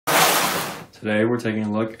Today we're taking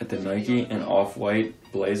a look at the Nike and Off-White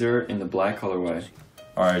Blazer in the black colorway.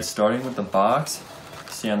 Alright, starting with the box,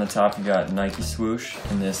 see on the top you got Nike swoosh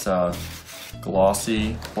in this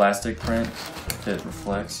glossy plastic print that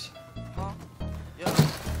reflects.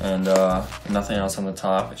 And nothing else on the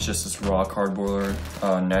top, it's just this raw cardboard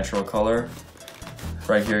natural color.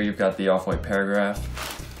 Right here you've got the Off-White paragraph.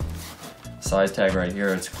 Size tag right here,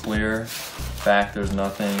 it's clear. Back there's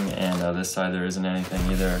nothing, and this side there isn't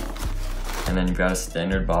anything either. And then you've got a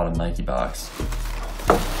standard bottom Nike box.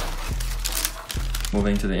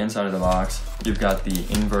 Moving to the inside of the box, you've got the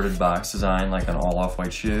inverted box design like on all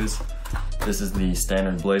Off-White shoes. This is the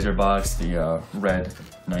standard Blazer box, the red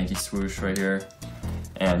Nike swoosh right here.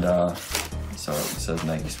 And so it says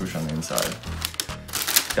Nike swoosh on the inside.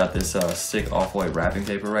 Got this sick Off-White wrapping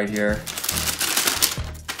paper right here.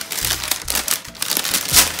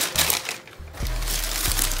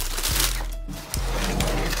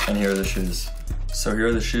 And here are the shoes. So here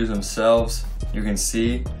are the shoes themselves. You can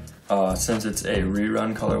see, since it's a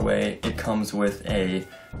rerun colorway, it comes with a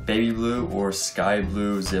baby blue or sky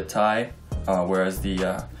blue zip tie, whereas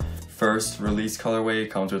the first release colorway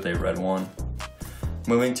comes with a red one.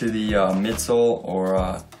 Moving to the midsole or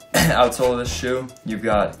outsole of this shoe, you've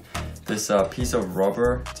got this piece of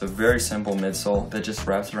rubber. It's a very simple midsole that just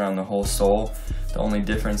wraps around the whole sole. The only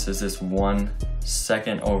difference is this 1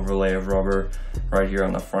 second overlay of rubber right here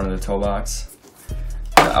on the front of the toe box.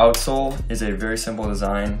 The outsole is a very simple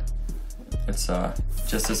design. It's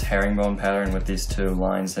just this herringbone pattern with these two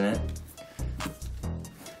lines in it.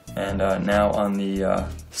 And now on the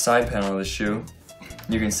side panel of the shoe,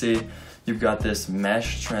 you can see you've got this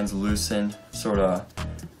mesh translucent sort of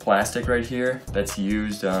plastic right here that's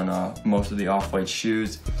used on most of the Off-White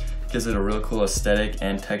shoes. Gives it a real cool aesthetic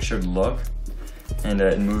and textured look. And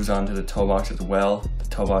it moves on to the toe box as well. The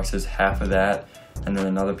toe box is half of that, and then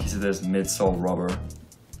another piece of this midsole rubber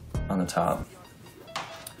on the top.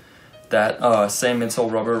 That same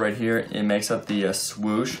midsole rubber right here, it makes up the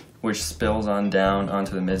swoosh, which spills on down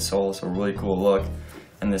onto the midsole, so a really cool look.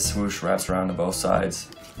 And this swoosh wraps around to both sides.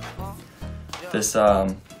 This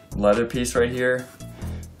leather piece right here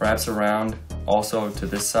wraps around also to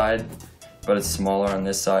this side, but it's smaller on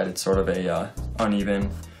this side. It's sort of a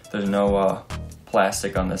uneven. There's no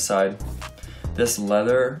plastic on this side. This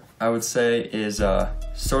leather, I would say, is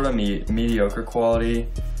sort of mediocre quality.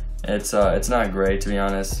 It's not great, to be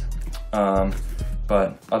honest.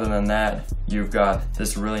 But other than that, you've got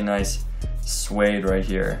this really nice suede right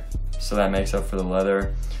here. So that makes up for the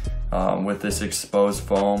leather with this exposed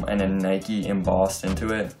foam and a Nike embossed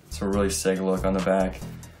into it. It's a really sick look on the back.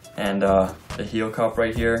 And the heel cup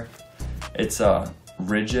right here, it's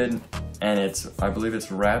rigid, and I believe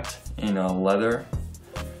it's wrapped in leather,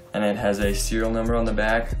 and it has a serial number on the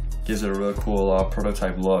back. Gives it a really cool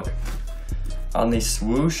prototype look. On the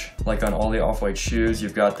swoosh, like on all the Off-White shoes,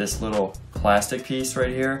 you've got this little plastic piece right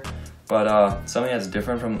here, but something that's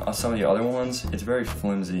different from some of the other ones, it's very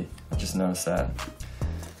flimsy. I just noticed that.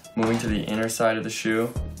 Moving to the inner side of the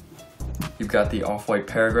shoe, you've got the Off-White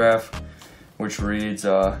paragraph, which reads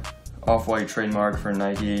Off-White trademark for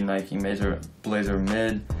Nike Blazer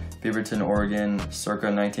Mid, Beaverton, Oregon, circa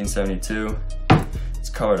 1972.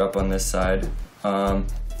 It's covered up on this side.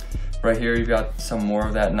 Right here you've got some more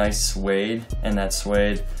of that nice suede, and that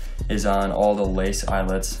suede is on all the lace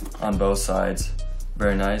eyelets on both sides.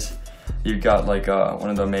 Very nice. You've got like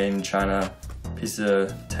one of the made in China pieces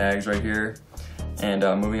of tags right here. And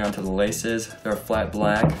moving on to the laces, they're flat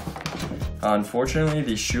black. Unfortunately,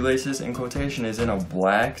 the shoelaces in quotation is in a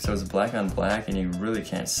black, so it's black on black and you really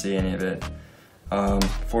can't see any of it.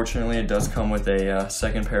 Fortunately, it does come with a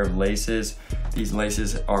second pair of laces. These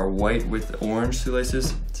laces are white with orange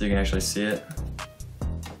shoelaces, so you can actually see it.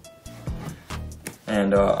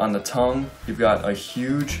 And on the tongue, you've got a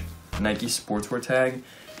huge Nike sportswear tag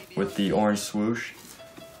with the orange swoosh,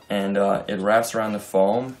 and it wraps around the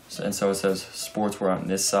foam, and so it says sportswear on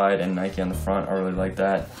this side and Nike on the front. I really like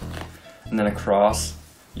that. And then across,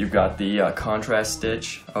 you've got the contrast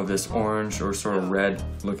stitch of this orange or sort of red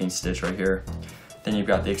looking stitch right here. Then you've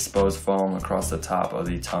got the exposed foam across the top of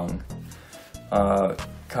the tongue.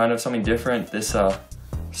 Kind of something different, this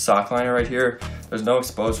sock liner right here, there's no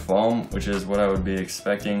exposed foam, which is what I would be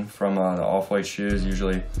expecting from the Off-White shoes.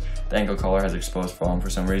 Usually the ankle collar has exposed foam for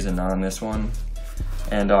some reason, not on this one.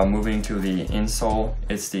 And moving to the insole,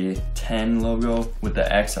 it's the 10 logo with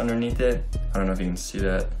the X underneath it. I don't know if you can see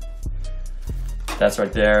that. That's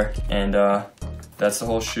right there, and that's the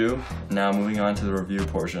whole shoe. Now moving on to the review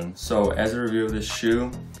portion. So as a review of this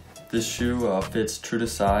shoe fits true to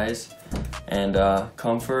size, and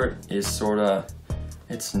comfort is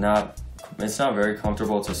it's not It's not very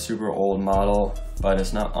comfortable. It's a super old model, but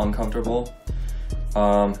it's not uncomfortable.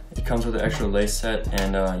 It comes with an extra lace set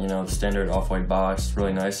and you know, the standard off-white box. It's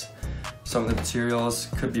really nice. Some of the materials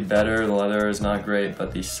could be better. The leather is not great,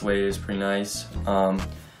 but the suede is pretty nice.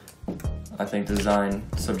 I think the design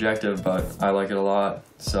is subjective, but I like it a lot.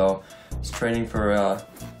 So it's trading for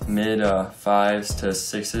mid 5s to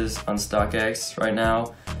 6s on StockX right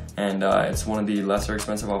now, and it's one of the lesser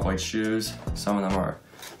expensive off-white shoes. Some of them are,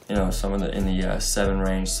 you know, some of the in the 7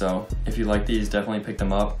 range. So if you like these, definitely pick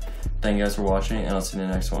them up. Thank you guys for watching, and I'll see you in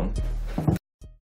the next one.